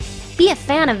Be a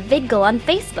fan of VidGul on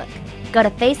Facebook. Go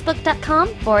to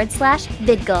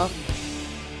facebook.com/VidGul.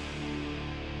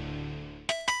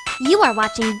 You are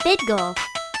watching VidGul.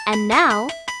 And now,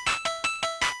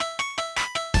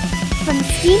 from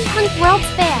Steampunk World's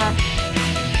Fair,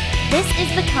 this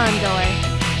is the Condor.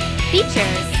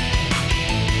 Features.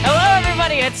 Hello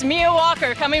everybody, it's Mia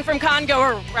Walker coming from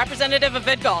Congoer, representative of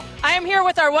VidGul. I am here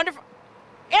with our wonderful...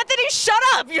 Anthony, shut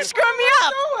up! You're screwing me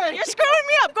up! You're screwing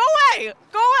me up! Go away!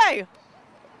 Go away!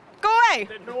 Go away!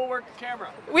 Then who will work the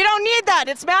camera? We don't need that,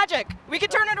 it's magic. We can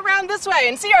turn it around this way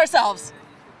and see ourselves.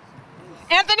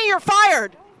 Anthony, you're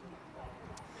fired.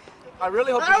 I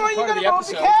really hope this is part of the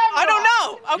episode. I don't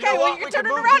know. Okay, well you can turn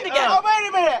it around again. Oh, wait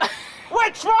a minute!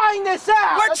 We're trying this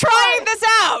out! We're trying this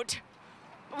out!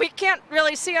 We can't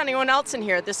really see anyone else in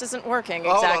here. This isn't working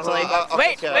exactly.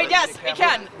 Wait, yes, we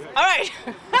can. All right.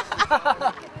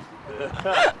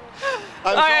 I'm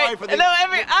sorry for the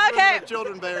okay.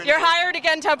 children bearing. You're hired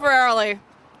again temporarily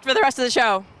for the rest of the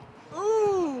show.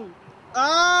 Ooh!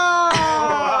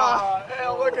 Ah!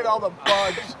 Look at all the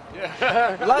bugs.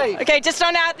 Light. Okay, just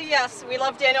don't add the yes. We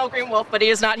love Daniel Greenwolf, but he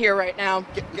is not here right now.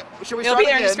 Should we He'll start be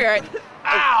there in again? spirit.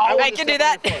 Ow! I can do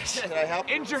that. Can I help?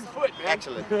 Injured foot, man.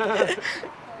 Excellent.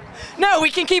 No, we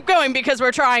can keep going because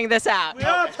we're trying this out. We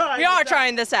are trying We are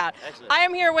trying this out. Excellent. I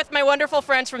am here with my wonderful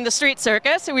friends from the Street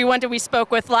Circus, who we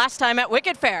spoke with last time at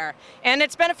Wicked Fair. And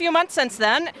it's been a few months since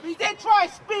then. We did try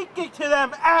speaking to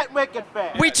them at Wicked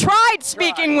Fair. We tried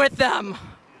speaking with them.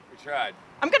 We tried.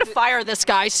 I'm gonna fire this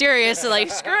guy, seriously.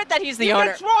 Screw it that he's the You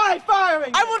owner. can try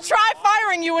firing. I will try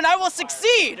firing you and I will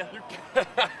succeed.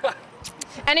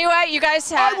 Anyway, you guys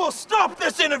have... I will stop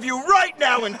this interview right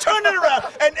now and turn it around,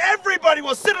 and everybody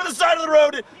will sit on the side of the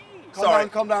road. And...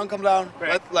 Calm down.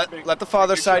 Let the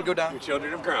father side go down. Your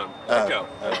children have grown. Let go.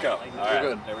 Let go. All right.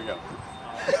 good. There we go.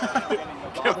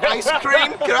 Ice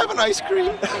cream? Can I have an ice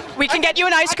cream? We can get you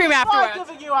an ice cream I'm afterwards.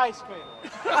 giving you ice cream.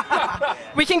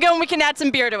 We can go and we can add some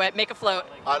beer to it, make a float.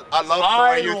 I love the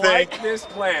way you think. like this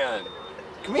plan.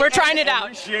 We're trying it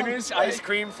out. Shin's ice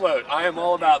cream float. I am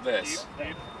all about this.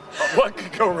 What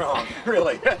could go wrong?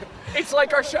 Really? It's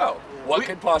like our show. What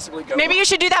could possibly go Maybe wrong? you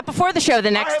should do that before the show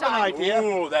the next have an time. idea.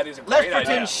 Ooh, that is a Let's great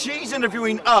pretend idea. she's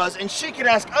interviewing us, and she can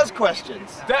ask us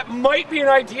questions. That might be an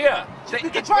idea. We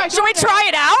can try. Should we try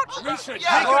it out? We should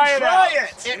Yeah, try it out.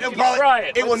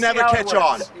 It will never catch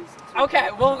on. Okay,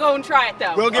 we'll go and try it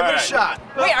though. We'll give it a Alright. shot.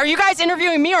 Wait, are you guys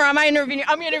interviewing me or am I interviewing you?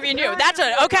 I'm interviewing you. That's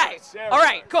it. Okay. All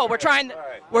right, cool. We're trying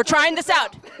this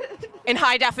out in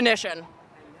high definition.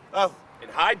 Oh, In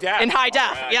high def. In high def,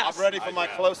 Alright. yes. I'm ready for my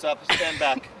close-up. Stand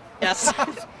back. Yes.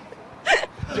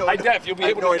 High def. You'll be I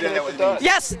have able no to idea connect what the dots.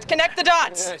 Yes, connect the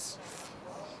dots. Yes.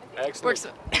 Excellent. Works.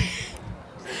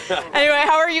 Anyway,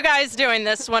 how are you guys doing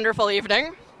this wonderful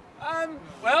evening?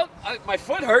 Well, my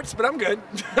foot hurts, but I'm good.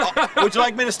 Would you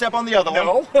like me to step on the other one?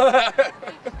 No.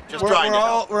 Just trying to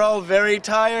help. We're all very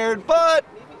tired, but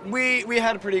we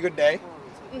had a pretty good day.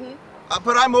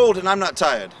 But I'm old and I'm not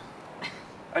tired.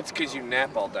 That's because you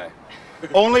nap all day.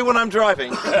 Only when I'm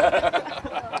driving.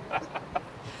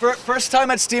 First time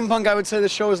at Steampunk, I would say the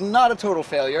show is not a total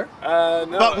failure. No.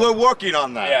 But we're working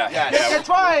on that. Yeah. We're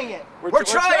trying it. We're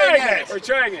trying it. We're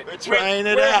trying it. We're trying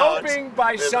it We're out. hoping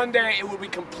by Sunday it will be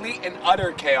complete and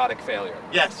utter chaotic failure.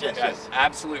 Yes.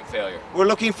 Absolute failure. We're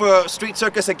looking for Street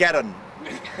Circus again.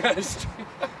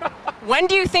 When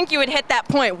do you think you would hit that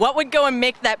point? What would go and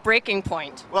make that breaking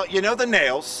point? Well, you know the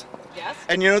nails, Yes.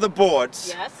 and you know the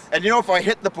boards. Yes. And you know if I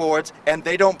hit the boards and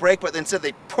they don't break, but instead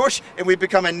they push and we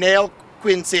become a nail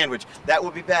queen sandwich, that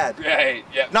would be bad. Yeah.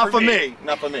 Not for me.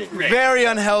 Not for me. Very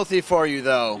unhealthy for you,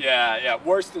 though. Yeah.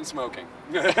 Worse than smoking.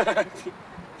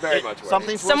 Very much worse.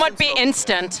 Something for Somewhat us be and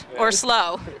instant or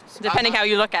slow, depending how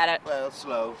you look at it. Well,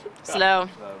 slow. Slow.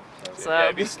 Yeah,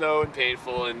 it'd be slow and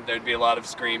painful, and there'd be a lot of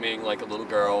screaming like a little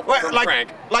girl from Frank.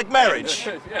 Like marriage.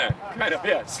 Yeah, kind of.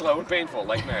 Yeah, slow and painful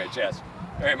like marriage. Yes,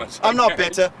 very much. I'm like not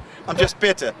marriage. bitter. I'm just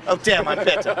bitter. Oh damn, I'm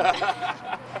bitter.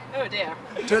 Oh dear.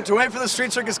 To wait for the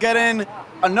Street Circus get in,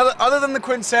 other than the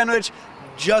Quinn sandwich,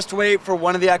 just wait for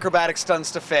one of the acrobatic stunts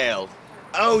to fail.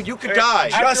 Oh, you could die.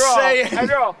 Just saying.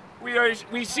 After all,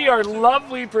 we see our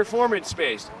lovely performance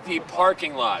space, the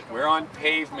parking lot. We're on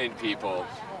pavement, people.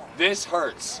 This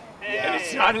hurts. And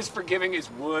it's not as forgiving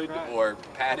as wood or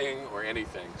padding or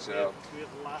anything. So,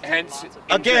 hence,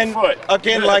 Again, foot.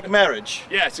 again like marriage.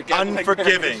 Yes, again, like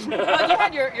Unforgiving. Well, you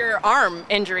had your arm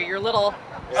injury, your little.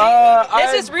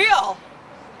 This This is real.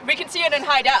 We can see it in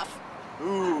high def.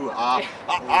 Ooh,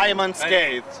 I am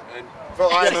unscathed. And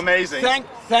For I am amazing.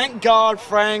 Thank God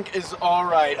Frank is all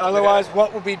right. Otherwise,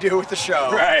 what would we do with the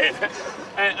show? Right.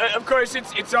 And of course,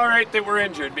 it's all right that we're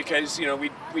injured because we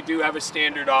we do have a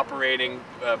standard operating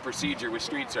procedure with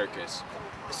Street Circus.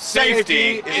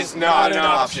 Safety is not an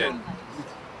option.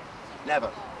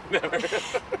 Never.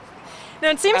 No,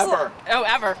 it seems Ever.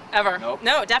 ever. Nope.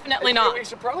 No, definitely not. We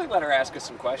should probably let her ask us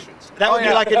some questions. That would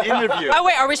be like an interview. Oh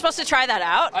wait, are we supposed to try that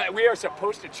out? We are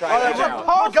supposed to try that out.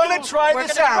 We're gonna try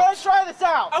this out. Let's try this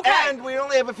out. Okay. And we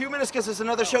only have a few minutes because there's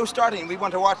another show starting. We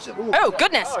want to watch them. Oh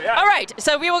goodness! Oh, yeah. All right,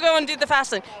 so we will go and do the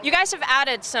fast lane. You guys have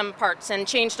added some parts and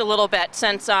changed a little bit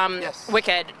since Yes.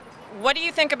 Wicked. What do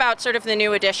you think about sort of the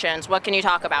new additions? What can you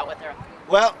talk about with her?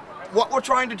 Well, what we're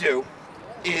trying to do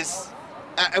is,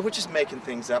 we're just making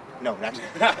things up. No, not.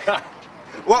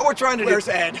 What we're trying to Where's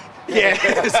do. Ed?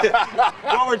 Yes.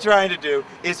 What we're trying to do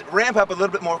is ramp up a little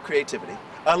bit more creativity,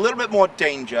 a little bit more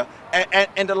danger,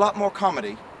 and a lot more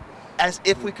comedy, as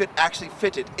if we could actually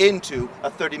fit it into a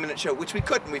 30-minute show, which we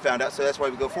couldn't, we found out, so that's why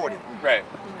we go 40. Right.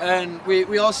 And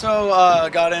we also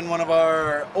got in one of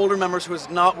our older members who was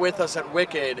not with us at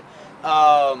Wicked.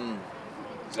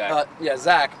 Zach.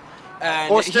 Zach.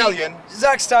 And Or Stallion.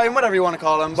 Zach Stallion, whatever you want to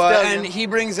call him. But Stallion. and he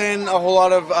brings in a whole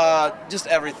lot of just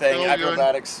everything, Stallion.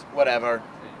 acrobatics, whatever.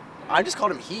 I just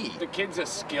called him he. The kid's a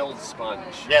skilled sponge.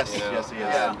 Yes, you know? yes, he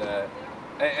is.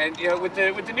 And you know, with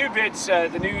the new bits,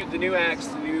 the new acts,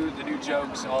 the new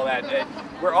jokes, all that,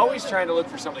 we're always trying to look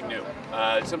for something new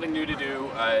to do.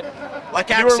 Like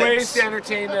Newer accents. ways to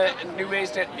entertain new ways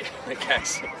to like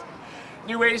accents.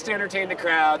 New ways to entertain the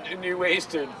crowd, new ways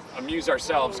to amuse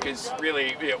ourselves, because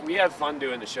really, we have fun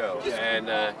doing the show,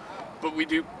 and but we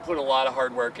do put a lot of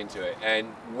hard work into it. And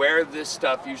where this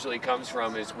stuff usually comes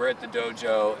from is we're at the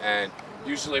dojo and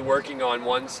usually working on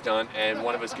one stunt, and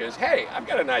one of us goes, "Hey, I've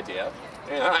got an idea,"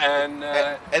 and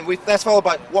that's followed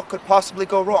by what could possibly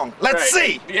go wrong. Let's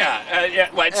right. see. Yeah,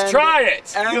 let's And- try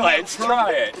it. and Let's from-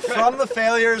 try it. From the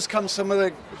failures come some of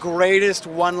the greatest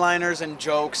one-liners and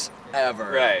jokes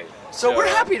ever. Right. So we're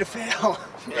happy to fail.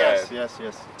 Yes, yes,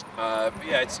 yes.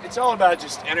 Yeah, it's all about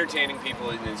just entertaining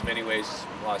people in as many ways as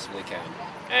we possibly can.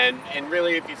 And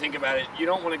really, if you think about it, you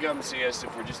don't want to come and see us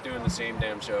if we're just doing the same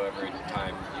damn show every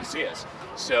time you see us.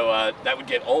 So that would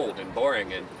get old and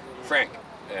boring and frank.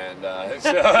 And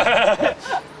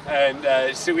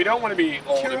so we don't want to be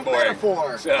old True and boring.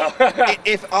 metaphor. So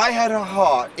If I had a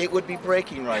heart, it would be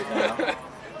breaking right now.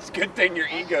 it's a good thing your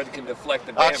ego can deflect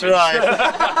the damage. That's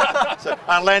right. So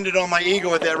I landed on my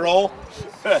ego with that roll.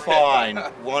 Fine,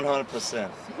 100%.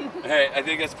 Hey, I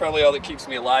think that's probably all that keeps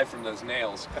me alive from those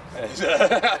nails.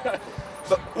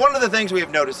 But one of the things we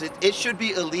have noticed, it should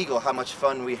be illegal how much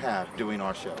fun we have doing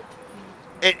our show.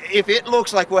 If it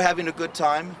looks like we're having a good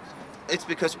time, it's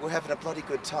because we're having a bloody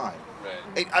good time.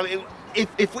 Right. I mean,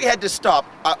 if we had to stop,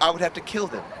 I would have to kill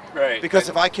them. Right. Because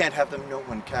if I can't have them, no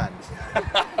one can.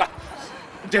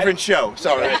 Different show,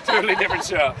 sorry. Right, totally different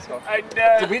show. And,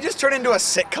 Did we just turn into a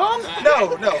sitcom?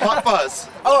 No, Hot Fuzz.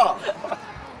 Oh,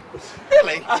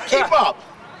 Really? Keep up.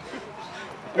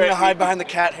 we're gonna hide behind the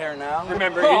cat hair now.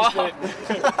 remember,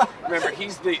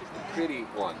 he's the pretty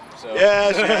one. So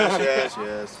Yes.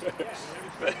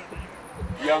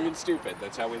 young and stupid.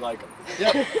 That's how we like him.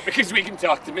 Yep. Because we can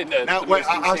talk them into. Now, the wait, most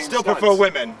I insane still stunts. prefer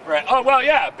women. Right. Oh well,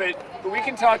 yeah, but we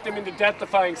can talk them into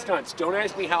death-defying stunts. Don't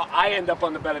ask me how I end up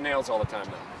on the bed of nails all the time,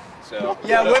 though. So.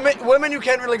 Yeah, women, you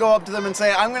can't really go up to them and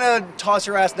say, "I'm gonna toss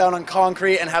your ass down on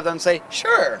concrete," and have them say,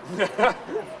 "Sure."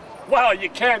 Well, you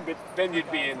can, but then you'd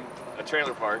be in a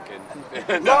trailer park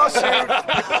and. Lawsuit.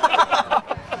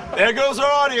 There goes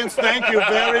our audience. Thank you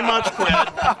very much, Quinn.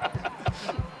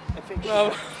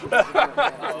 Well,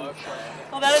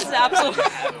 that is absolutely.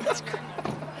 That's great.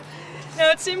 No,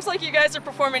 it seems like you guys are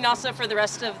performing also for the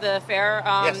rest of the fair.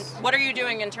 Yes. What are you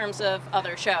doing in terms of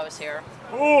other shows here?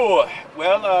 Ooh,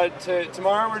 well,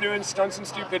 tomorrow we're doing Stunts and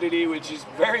Stupidity, which is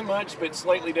very much but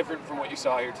slightly different from what you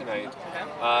saw here tonight.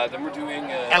 Then we're doing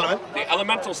the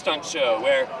Elemental Stunt Show,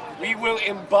 where we will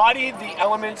embody the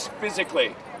elements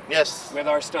physically Yes. with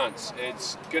our stunts.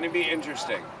 It's going to be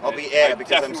interesting. I'll be I air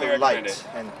because I'm definitely so recommend light.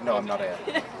 And no, I'm not air.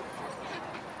 it.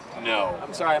 No.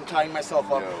 I'm sorry, I'm tying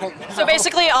myself up. No. So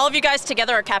basically, all of you guys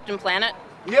together are Captain Planet.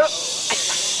 Yep.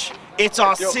 It's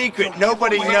our secret.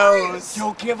 Nobody knows.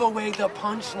 You'll give away the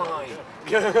punchline.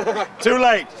 Too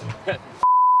late.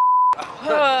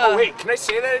 Oh wait, can I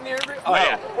say that in here? Oh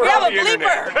yeah. We have a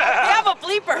bleeper. We have a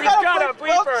bleeper. We've got a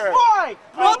bleeper.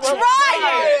 We'll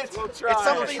try it. We'll try It's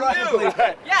something it.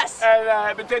 new. Yes.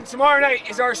 And, but then tomorrow night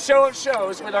is our show of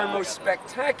shows with our most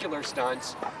spectacular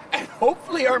stunts and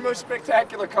hopefully our most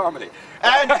spectacular comedy.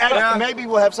 And maybe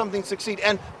we'll have something succeed.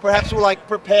 And perhaps we'll like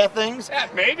prepare things. Yeah,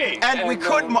 maybe. And we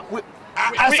could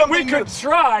as We something could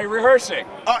try rehearsing.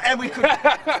 and we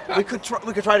could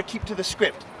try to keep to the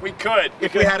script. We could.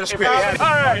 If we had a script. All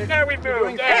right, now we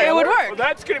moved. Hey, it would work. Well,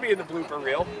 that's going to be in the blooper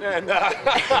reel. And,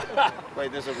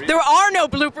 Wait, there's a There are no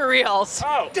blooper reels.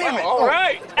 oh, Damn it. All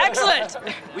right. Excellent.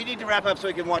 We need to wrap up so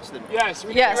we can watch them. Yes,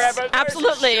 we can wrap Yes, up. There's a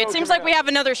absolutely. show It seems coming like we up. have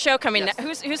another show coming.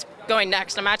 Who's going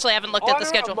next? I haven't looked at the Honor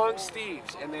schedule. Amongst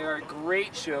Thieves, and they are a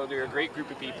great show. They're a great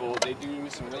group of people. They do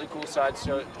some really cool side.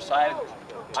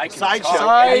 I can Sideshow.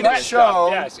 talk. Sideshow.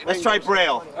 Yes. in Let's try English.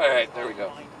 Braille. All right, there we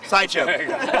go. Sideshow.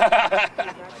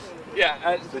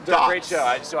 Yeah, they're a dots. great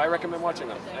show. So I recommend watching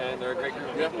them, and they're a great group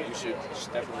of people. You should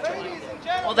definitely check them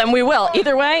out. Well, then we will.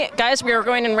 Either way, guys, we are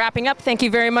going and wrapping up. Thank you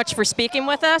very much for speaking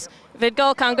with us.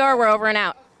 Vidgul, Congar, we're over and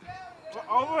out.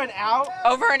 Over and out?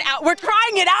 Over and out. We're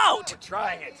trying it out.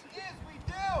 Trying it. Yes, we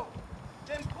do.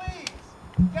 Then please,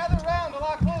 gather around a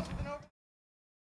lot closer.